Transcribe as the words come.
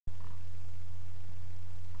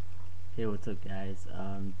Hey, what's up, guys?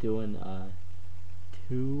 Doing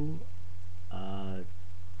two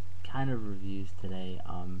kind of reviews today.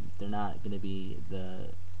 They're not gonna be the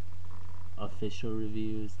official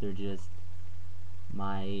reviews. They're just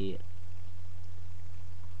my,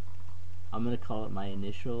 I'm gonna call it my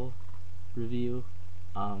initial review,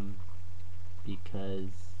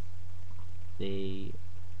 because they,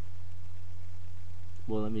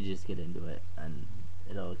 well, let me just get into it and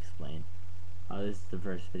it'll explain. This is the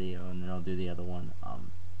first video, and then I'll do the other one.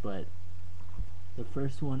 But the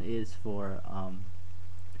first one is for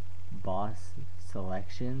Boss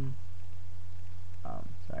Selection.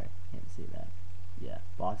 Sorry, can't see that. Yeah,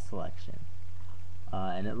 Boss Selection.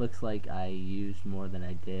 And it looks like I used more than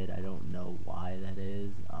I did. I don't know why that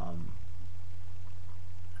is. I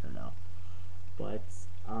don't know, but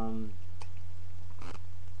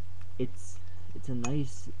it's a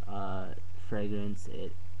nice fragrance.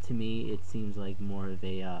 To me, it seems like more of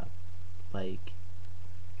a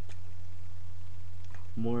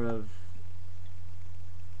more of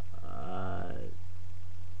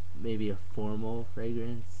maybe a formal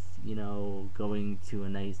fragrance, you know, going to a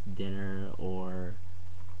nice dinner or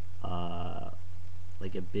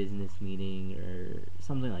like a business meeting or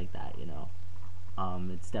something like that, you know.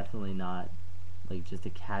 It's definitely not like just a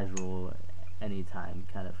casual anytime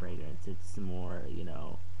kind of fragrance. It's more, you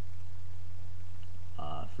know,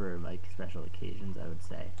 for like special occasions, I would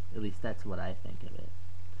say. At least that's what I think of it.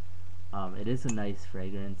 It is a nice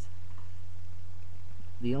fragrance.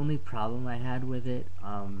 The only problem I had with it,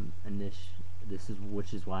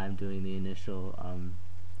 which is why I'm doing the initial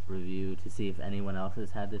review, to see if anyone else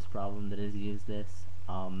has had this problem that has used this.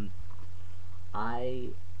 When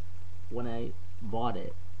I bought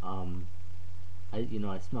it,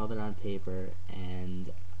 I smelled it on paper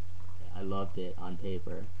and I loved it on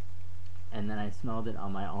paper, and then I smelled it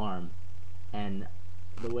on my arm. And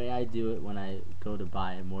the way I do it when I go to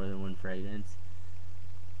buy more than one fragrance,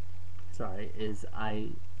 is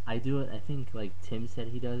I do it, I think like Tim said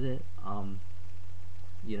he does it.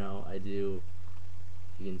 You know, I do,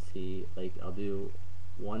 you can see, like, I'll do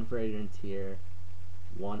one fragrance here,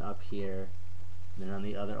 one up here, and then on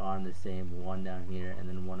the other arm the same, one down here, and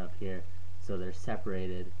then one up here, so they're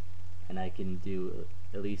separated, and I can do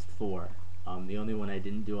at least 4. The only one I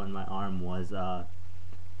didn't do on my arm was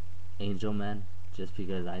Angel Men, just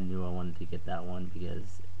because I knew I wanted to get that one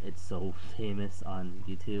because it's so famous on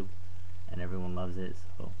YouTube and everyone loves it,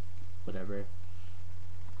 so whatever.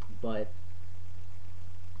 But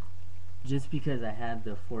just because I had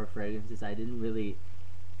the 4 fragrances, I didn't really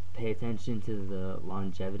pay attention to the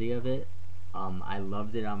longevity of it. I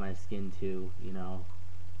loved it on my skin too, you know.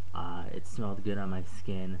 It smelled good on my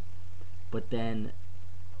skin, but then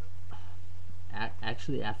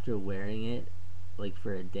actually after wearing it like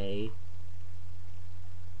for a day,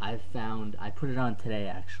 I put it on today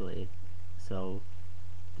actually, so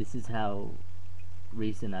this is how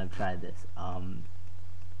recent I've tried this.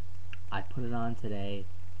 I put it on today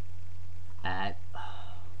at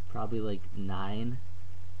probably like 9,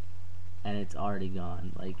 and it's already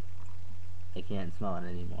gone. Like, I can't smell it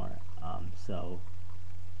anymore. So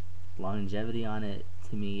longevity on it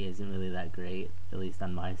to me isn't really that great, at least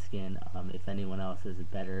on my skin. If anyone else has a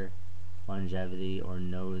better longevity or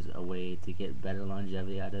knows a way to get better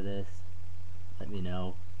longevity out of this, let me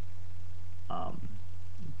know.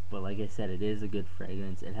 But like I said, it is a good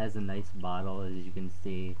fragrance. It has a nice bottle, as you can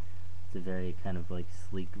see. It's a very kind of like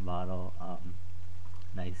sleek bottle.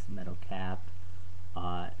 Nice metal cap,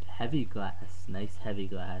 heavy glass, nice heavy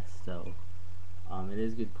glass, so it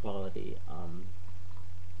is good quality.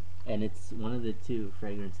 And it's one of the 2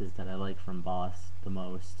 fragrances that I like from Boss the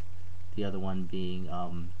most, the other one being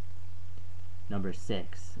number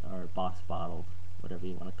 6, or Boss Bottled, whatever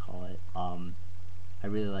you want to call it. I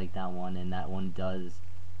really like that one, and that one does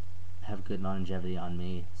have good longevity on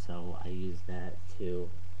me, so I use that too.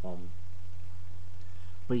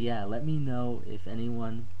 But yeah, let me know if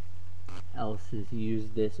anyone else has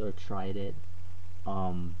used this or tried it,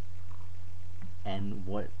 and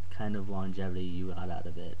what kind of longevity you got out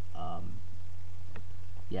of it.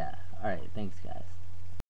 Yeah, alright, thanks guys.